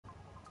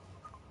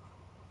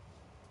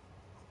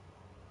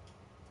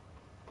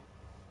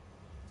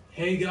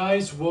Hey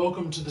guys,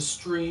 welcome to the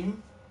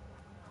stream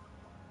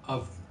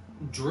of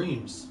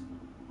dreams.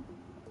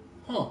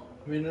 Huh,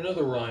 I made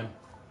another rhyme.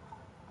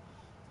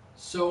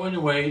 So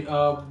anyway,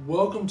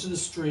 welcome to the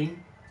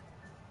stream.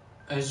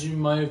 As you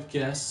might have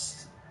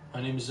guessed,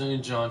 my name is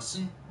Young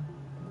Johnson.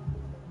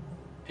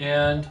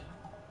 And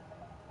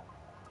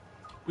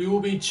we will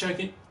be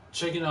checking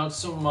out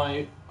some of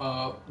my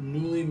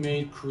newly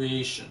made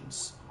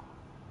creations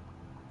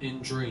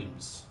in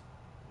dreams.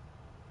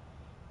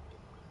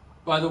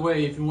 By the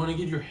way, if you want to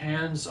get your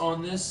hands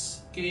on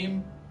this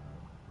game,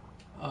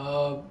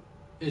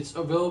 it's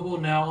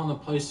available now on the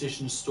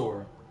PlayStation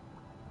Store.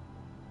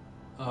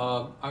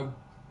 I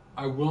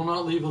will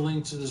not leave a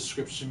link to the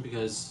description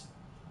because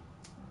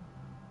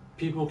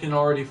people can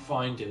already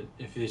find it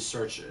if they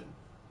search it.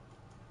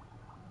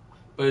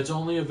 But it's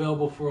only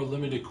available for a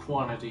limited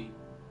quantity,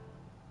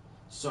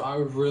 so I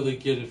would really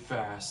get it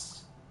fast.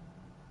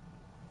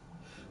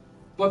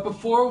 But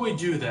before we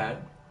do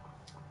that,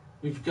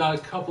 we've got a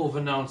couple of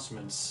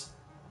announcements.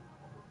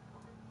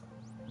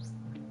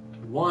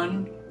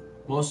 One,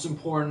 most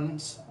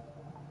important,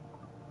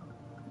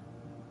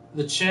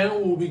 the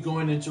channel will be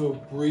going into a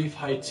brief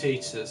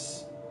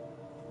hiatus.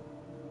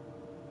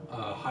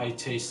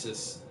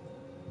 Hiatus,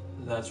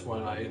 that's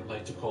what I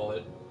like to call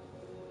it.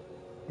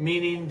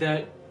 Meaning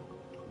that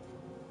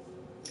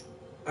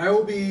I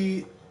will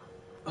be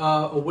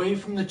away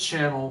from the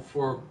channel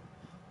for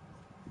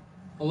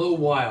a little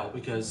while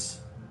because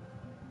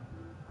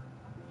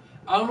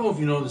I don't know if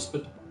you know this,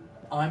 but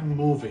I'm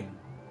moving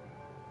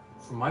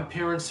from my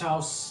parents'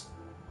 house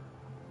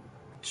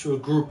to a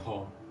group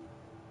home.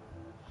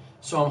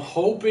 So I'm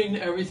hoping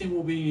everything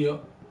will be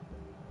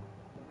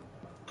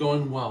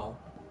going well.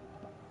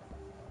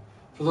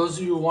 For those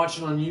of you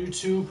watching on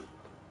YouTube,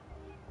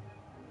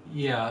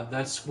 yeah,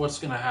 that's what's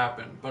gonna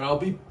happen. But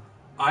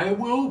I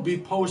will be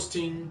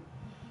posting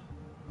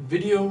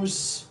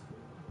videos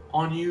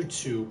on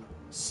YouTube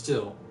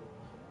still.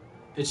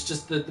 It's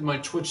just that my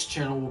Twitch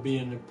channel will be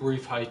in a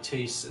brief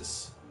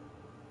hiatus.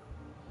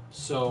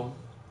 So,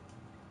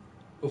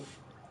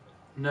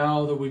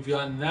 now that we've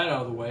gotten that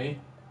out of the way,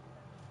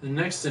 the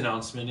next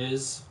announcement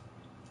is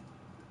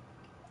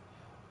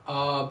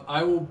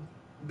I will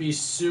be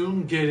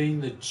soon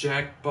getting the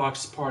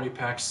Jackbox Party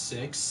Pack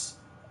 6,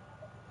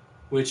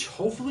 which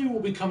hopefully will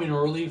be coming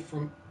early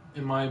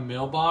in my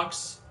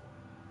mailbox,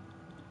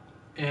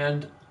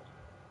 and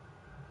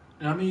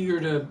I'm eager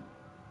to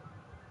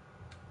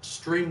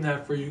stream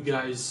that for you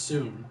guys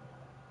soon.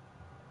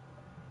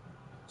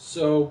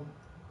 So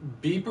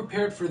be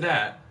prepared for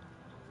that.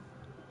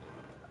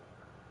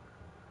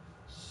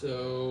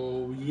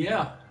 So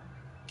yeah,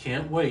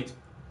 can't wait.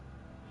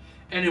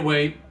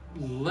 Anyway,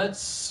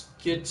 let's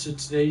get to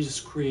today's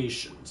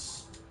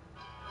creations.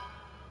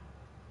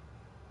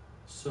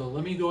 So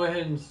let me go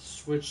ahead and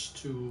switch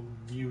to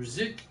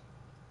music.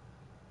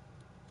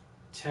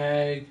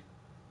 Tag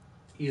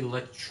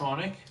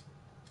electronic.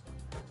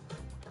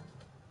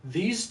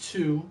 These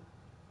two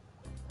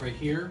right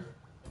here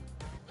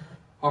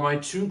are my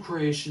two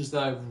creations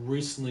that I've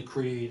recently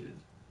created.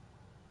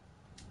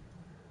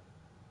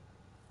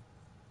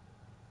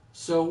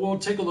 So we'll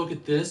take a look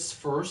at this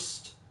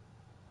first.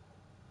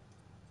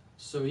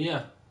 So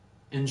yeah,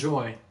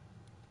 enjoy.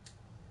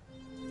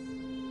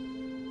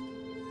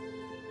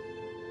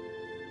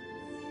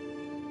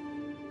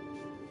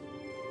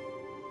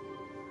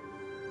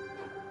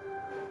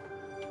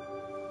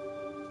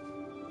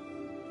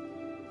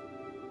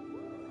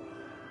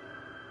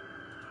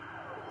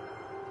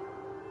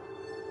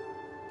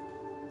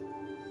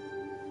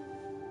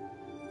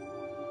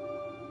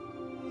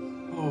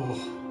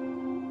 Oh.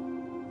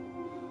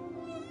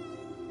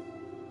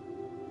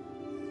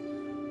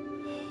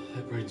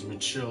 That brings me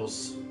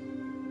chills.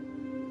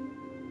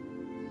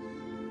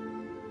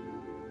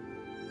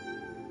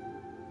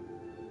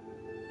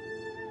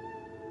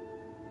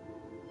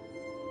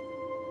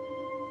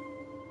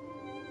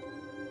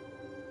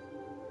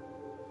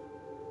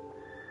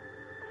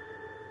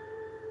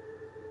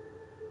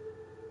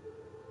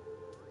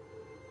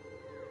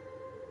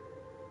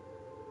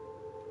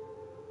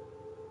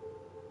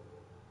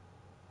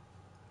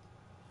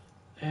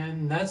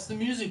 And that's the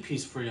music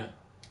piece for you.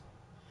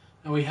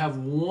 And we have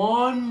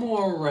one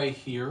more right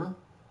here.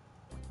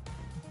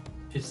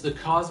 It's the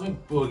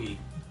Cosmic Boogie.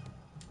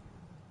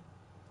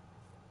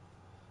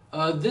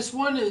 This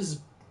one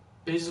is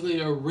basically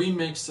a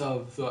remix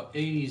of the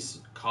 80s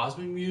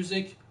cosmic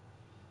music.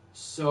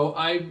 So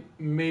I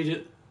made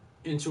it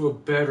into a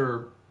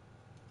better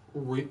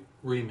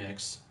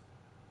remix.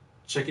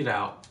 Check it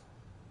out.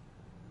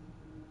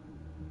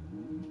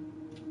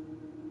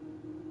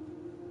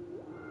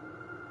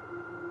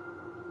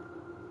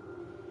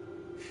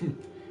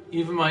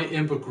 Even my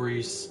imp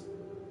agrees.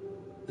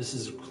 This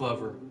is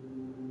clever.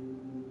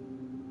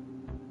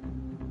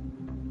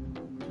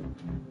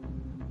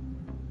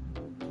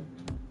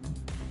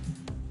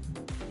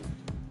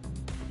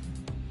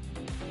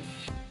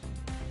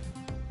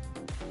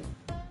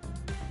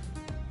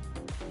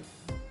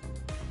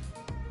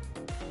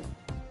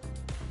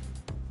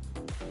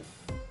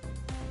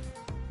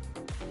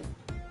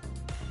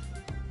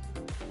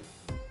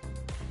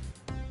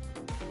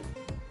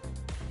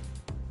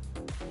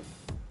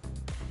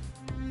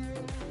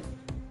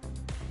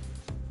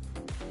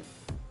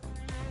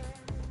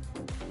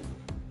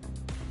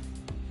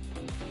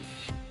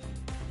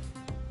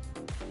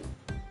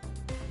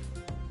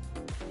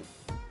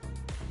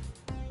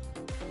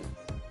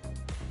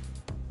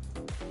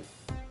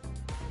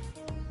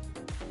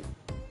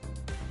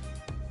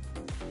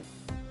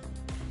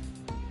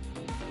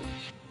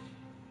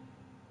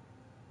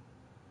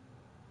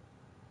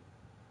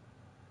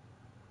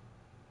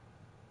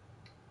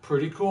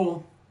 pretty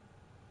cool.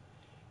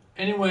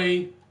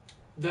 Anyway,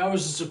 that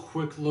was just a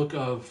quick look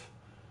of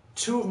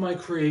two of my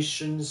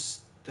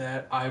creations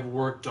that I've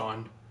worked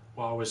on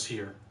while I was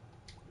here.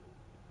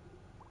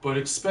 But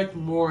expect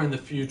more in the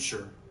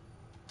future.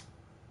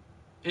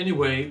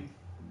 Anyway,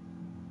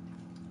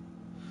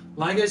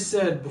 like I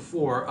said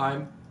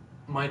before,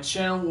 my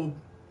channel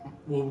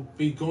will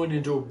be going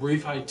into a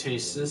brief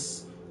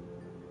hiatus,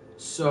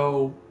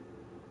 so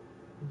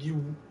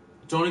you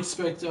don't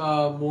expect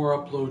more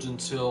uploads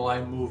until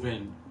I move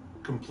in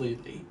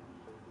completely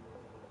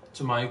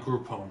to my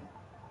group home.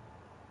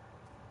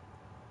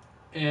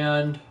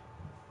 And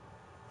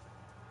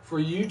for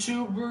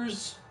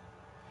YouTubers,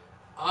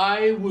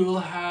 I will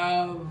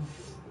have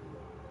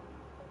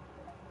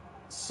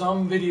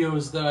some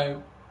videos that I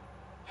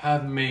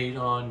have made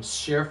on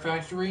Share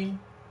Factory.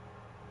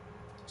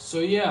 So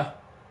yeah,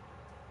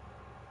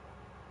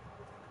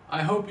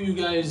 I hope you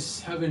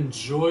guys have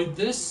enjoyed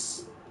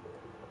this.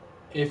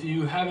 If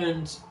you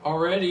haven't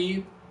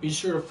already, be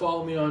sure to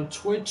follow me on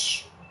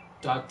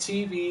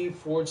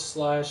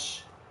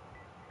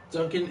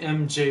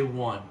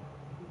twitch.tv/DuncanMJ1.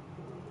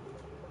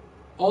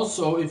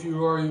 Also, if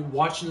you are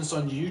watching this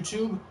on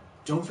YouTube,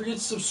 don't forget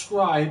to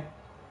subscribe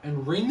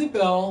and ring the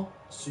bell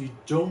so you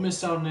don't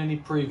miss out on any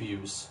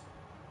previews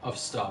of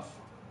stuff.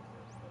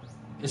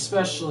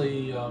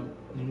 Especially the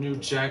new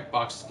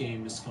Jackbox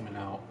game is coming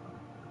out.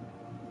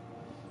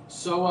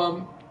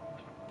 So,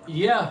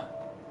 yeah.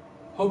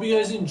 Hope you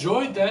guys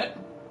enjoyed that.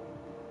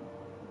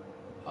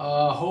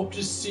 Hope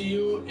to see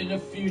you in a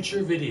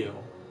future video.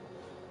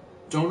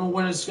 Don't know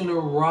when it's going to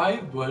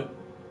arrive, but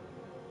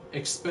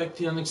expect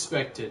the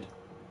unexpected.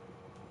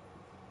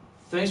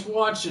 Thanks for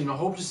watching. I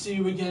hope to see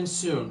you again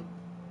soon.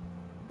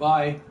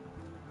 Bye.